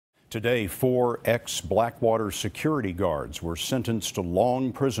Today, 4 ex-Blackwater security guards were sentenced to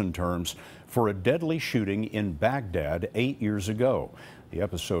long prison terms for a deadly shooting in Baghdad 8 years ago. The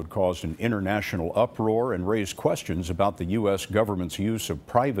episode caused an international uproar and raised questions about the U.S. government's use of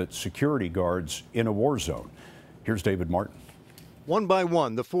private security guards in a war zone. Here's David Martin. One by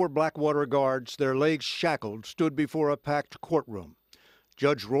one, the 4 Blackwater guards, their legs shackled, stood before a packed courtroom.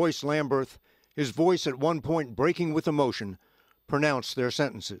 Judge Royce Lamberth, his voice at one point breaking with emotion, pronounced their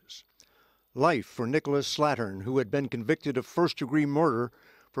sentences. Life for Nicholas Slatten, who had been convicted of first-degree murder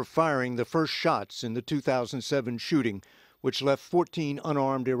for firing the first shots in the 2007 shooting, which left 14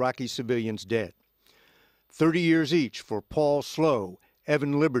 unarmed Iraqi civilians dead. 30 years each for Paul Slough,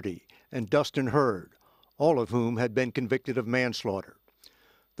 Evan Liberty, and Dustin Heard, all of whom had been convicted of manslaughter.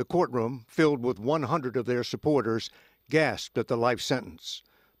 The courtroom, filled with 100 of their supporters, gasped at the life sentence,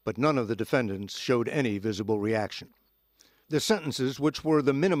 but none of the defendants showed any visible reaction. The sentences, which were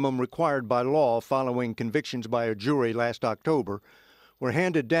the minimum required by law following convictions by a jury last October, were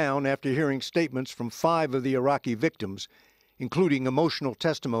handed down after hearing statements from 5 of the Iraqi victims, including emotional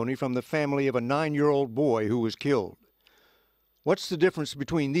testimony from the family of a 9-year-old boy who was killed. "What's the difference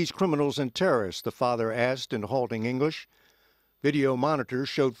between these criminals and terrorists?" the father asked in halting English. Video monitors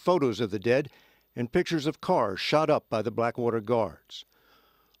showed photos of the dead and pictures of cars shot up by the Blackwater guards.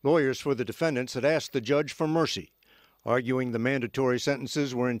 Lawyers for the defendants had asked the judge for mercy, arguing the mandatory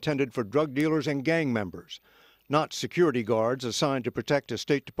sentences were intended for drug dealers and gang members, not security guards assigned to protect a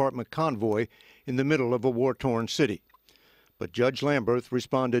State Department convoy in the middle of a war-torn city. But Judge Lamberth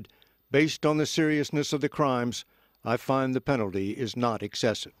responded, "Based on the seriousness of the crimes, I find the penalty is not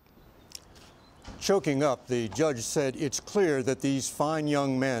excessive." Choking up, the judge said it's clear that these fine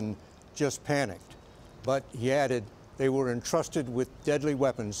young men just panicked. But he added they were entrusted with deadly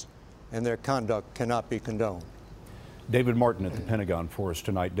weapons and their conduct cannot be condoned. David Martin at the Pentagon for us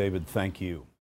tonight. David, thank you.